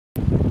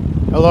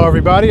Hello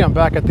everybody, I'm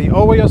back at the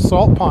Owia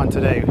Salt Pond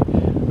today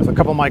with a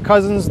couple of my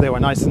cousins. They were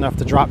nice enough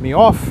to drop me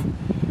off,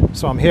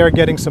 so I'm here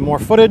getting some more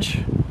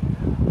footage.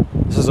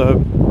 This is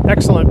an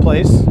excellent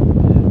place.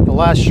 The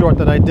last short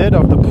that I did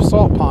of the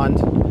salt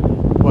pond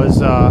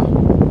was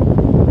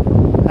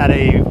at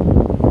a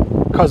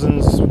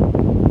cousin's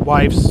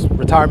wife's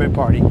retirement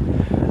party,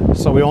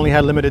 so we only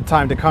had limited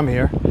time to come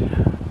here.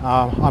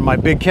 On my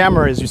big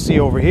camera, as you see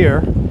over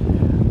here,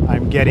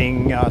 I'm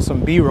getting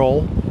some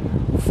B-roll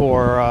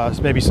for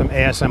maybe some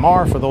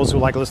ASMR for those who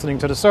like listening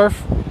to the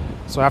surf.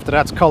 So after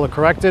that's color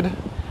corrected,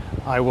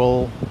 I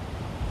will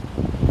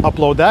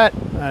upload that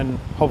and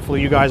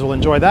hopefully you guys will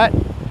enjoy that.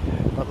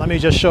 But let me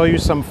just show you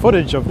some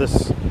footage of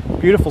this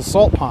beautiful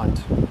salt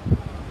pond.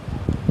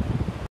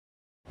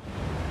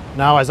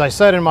 Now, as I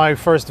said in my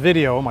first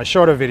video, my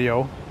shorter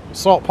video, the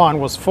salt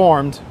pond was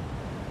formed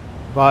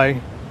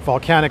by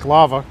volcanic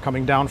lava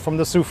coming down from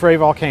the Soufrière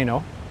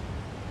volcano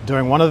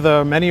during one of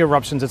the many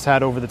eruptions it's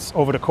had over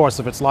the course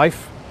of its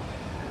life.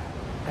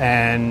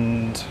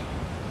 And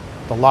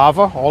the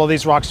lava, all of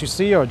these rocks you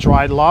see are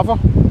dried lava,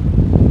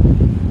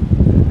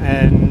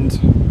 and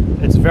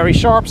it's very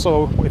sharp,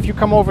 so if you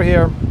come over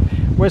here,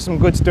 wear some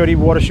good sturdy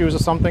water shoes or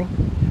something,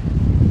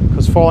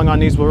 because falling on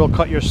these will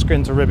cut your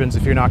skin to ribbons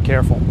if you're not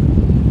careful.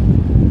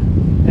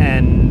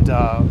 And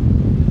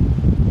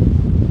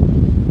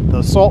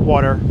the salt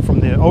water from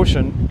the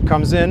ocean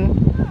comes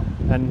in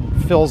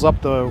and fills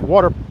up the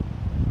water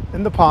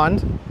in the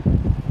pond,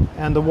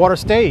 and the water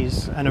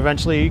stays and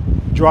eventually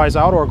dries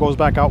out or goes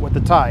back out with the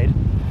tide.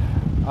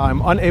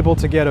 I'm unable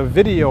to get a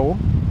video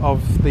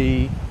of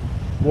the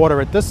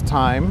water at this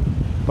time,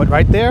 but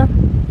right there,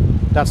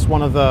 that's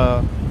one of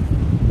the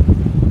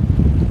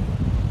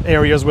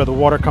areas where the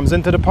water comes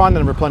into the pond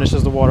and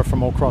replenishes the water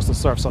from across the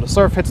surf. So the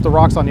surf hits the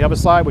rocks on the other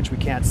side, which we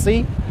can't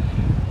see,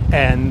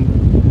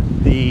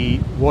 and the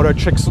water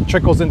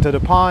trickles into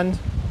the pond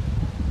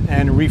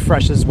and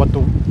refreshes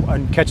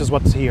and catches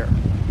what's here.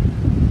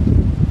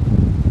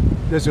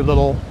 There's your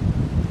little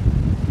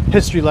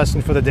history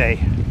lesson for the day.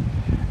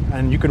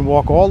 And you can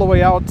walk all the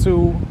way out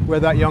to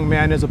where that young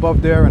man is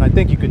above there, and I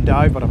think you can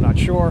dive, but I'm not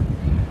sure.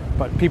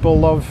 But people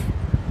love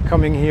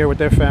coming here with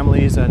their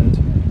families and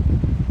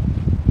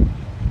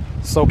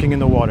soaking in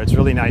the water. It's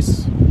really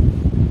nice.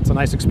 It's a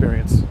nice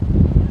experience.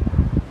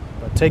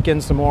 But take in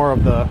some more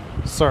of the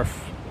surf.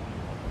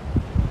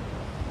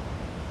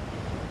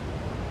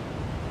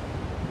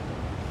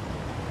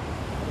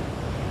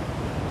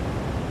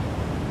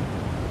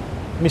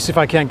 Let me see if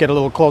I can't get a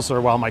little closer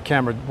while my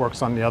camera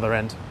works on the other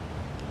end.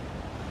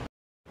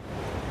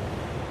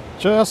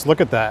 Just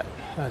look at that.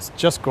 That's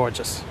just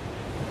gorgeous.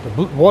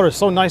 The water is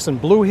so nice and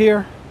blue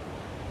here,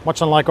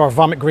 much unlike our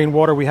vomit green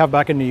water we have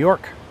back in New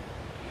York.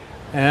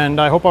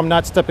 And I hope I'm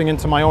not stepping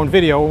into my own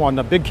video on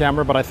the big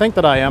camera, but I think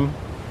that I am.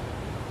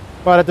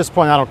 But at this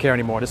point, I don't care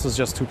anymore. This is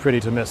just too pretty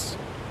to miss.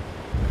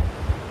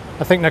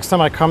 I think next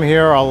time I come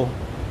here, I'll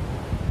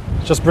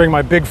just bring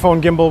my big phone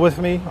gimbal with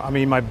me. I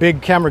mean, my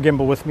big camera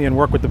gimbal with me, and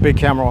work with the big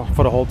camera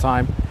for the whole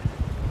time.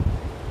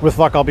 With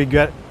luck, I'll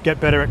get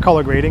better at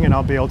color grading, and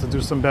I'll be able to do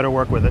some better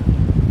work with it.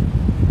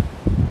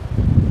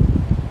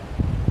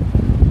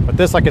 But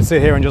this, I could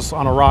sit here and just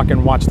on a rock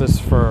and watch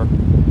this for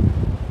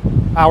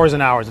hours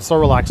and hours. It's so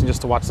relaxing just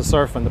to watch the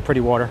surf and the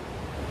pretty water.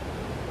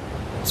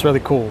 It's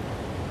really cool.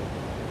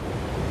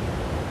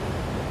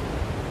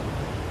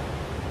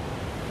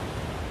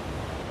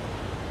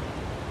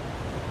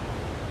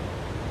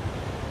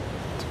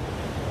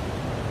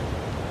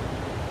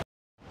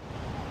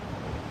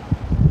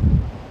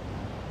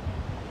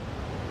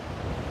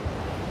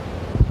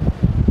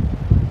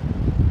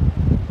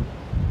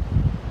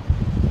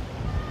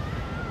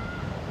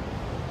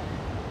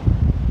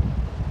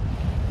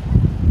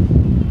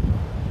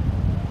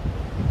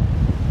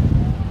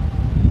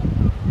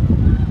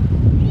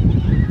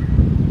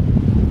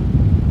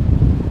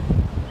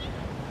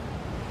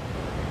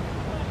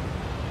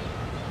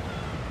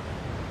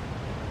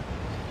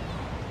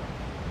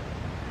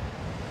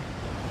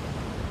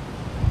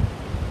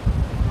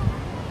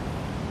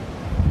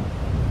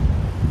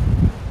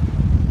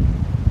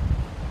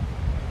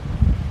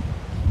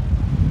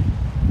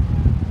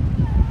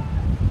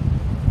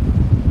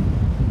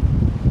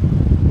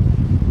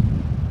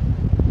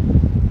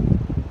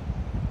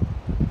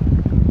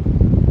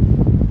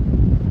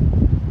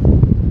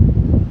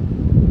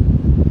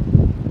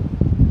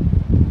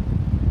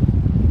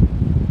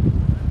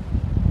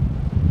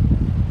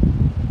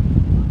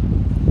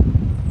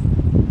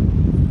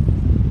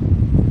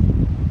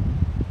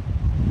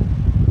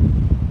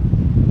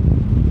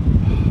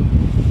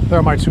 There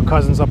are my two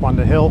cousins up on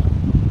the hill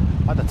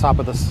at the top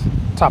of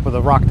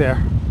the rock there,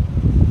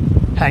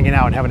 hanging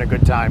out and having a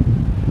good time.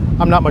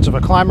 I'm not much of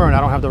a climber and I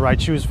don't have the right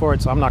shoes for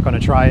it, so I'm not going to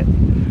try it.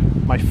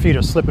 My feet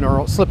are slipping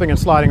and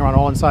sliding around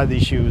all inside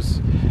these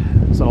shoes.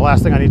 So the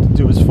last thing I need to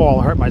do is fall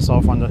and hurt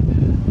myself on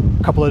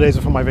the couple of days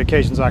before my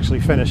vacation's actually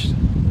finished.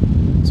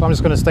 So I'm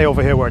just going to stay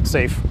over here where it's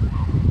safe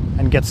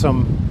and get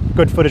some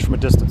good footage from a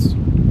distance.